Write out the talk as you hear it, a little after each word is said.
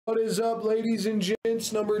What is up, ladies and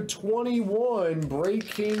gents? Number 21, Break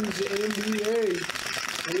Kings NBA.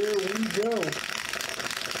 Here we go.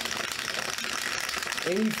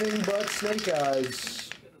 Anything but snake eyes.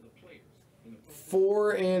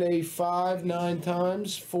 4 and a 5, 9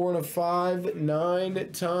 times. 4 and a 5,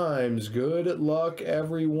 9 times. Good luck,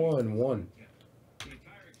 everyone. 1,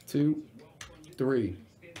 2, 3,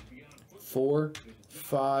 4,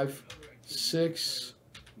 5, 6,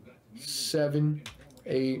 7,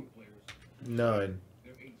 8, 9.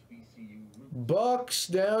 Bucks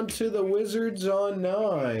down to the Wizards on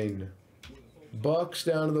 9. Bucks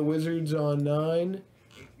down to the Wizards on 9.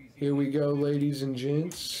 Here we go, ladies and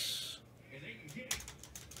gents.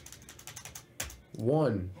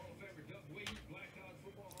 1,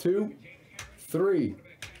 2, 3,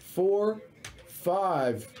 4,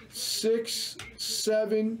 5, 6,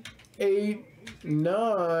 7, 8,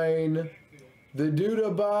 9. The dude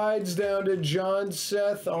abides down to John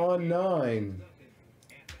Seth on 9.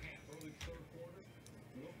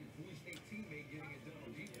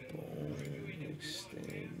 Bold,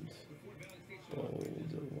 extend,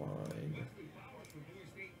 bold, line.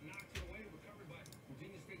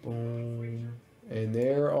 Boom. And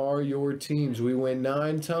there are your teams. We went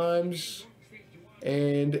 9 times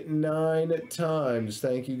and 9 times.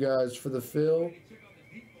 Thank you guys for the fill.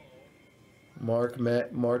 March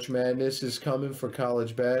Madness is coming for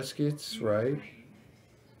college baskets, right?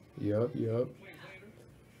 Yup.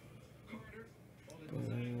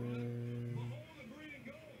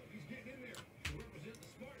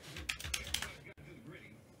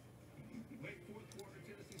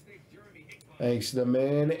 Thanks to the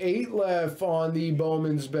man. 8 left on the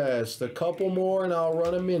Bowman's Best. A couple more and I'll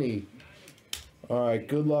run a mini. All right,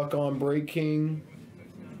 good luck on Break King.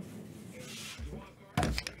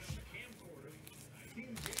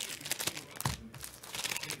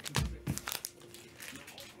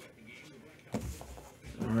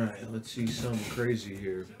 Alright, let's see something crazy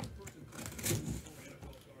here.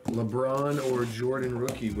 LeBron or Jordan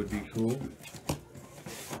rookie would be cool.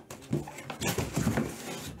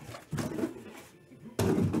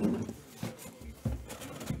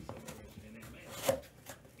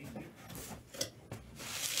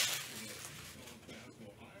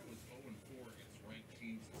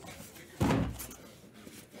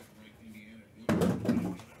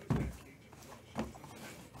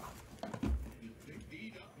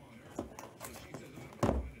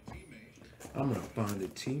 I'm going to find a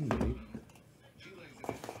teammate.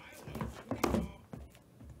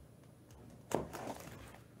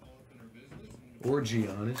 Or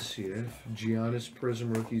Giannis, yeah. If Giannis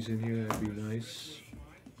Prism rookies in here, that'd be nice.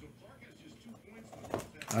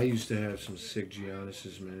 I used to have some sick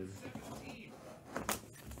Giannis's, man.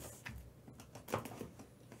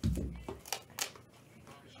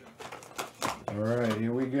 Alright,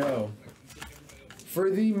 here we go. For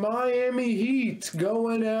the Miami Heat,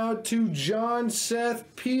 going out to John Seth,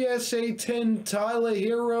 PSA 10 Tyler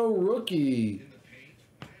Hero rookie.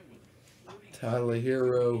 Tyler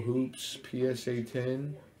Hero Hoops, PSA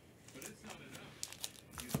 10.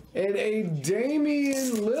 And a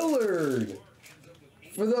Damian Lillard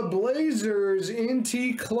for the Blazers,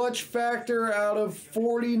 NT Clutch Factor out of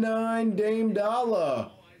 49, Dame Dollar.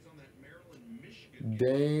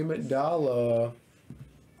 Dame Dollar.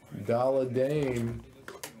 Dollar Dame.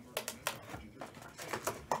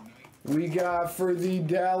 We got for the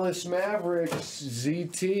Dallas Mavericks,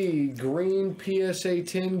 ZT, green PSA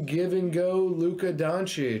 10 give and go, Luka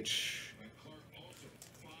Doncic.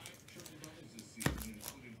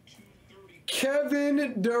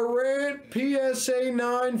 Kevin Durant, PSA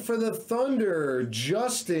 9 for the Thunder,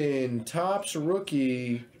 Justin, Topps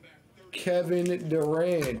rookie, Kevin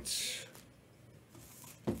Durant.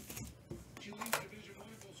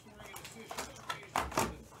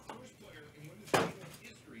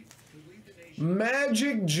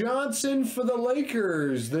 Magic Johnson for the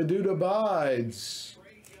Lakers. The dude abides.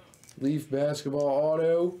 Leaf basketball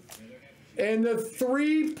auto. And the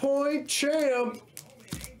 3-point champ,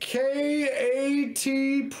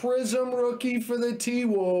 KAT Prism rookie for the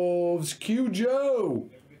T-Wolves. Q Joe.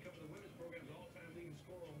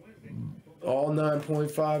 All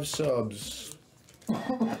 9.5 subs.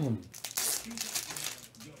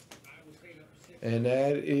 And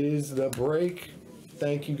that is the break.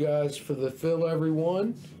 Thank you guys for the fill,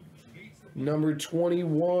 everyone. Number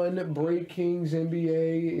 21, Break Kings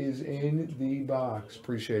NBA is in the box.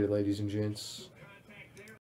 Appreciate it, ladies and gents.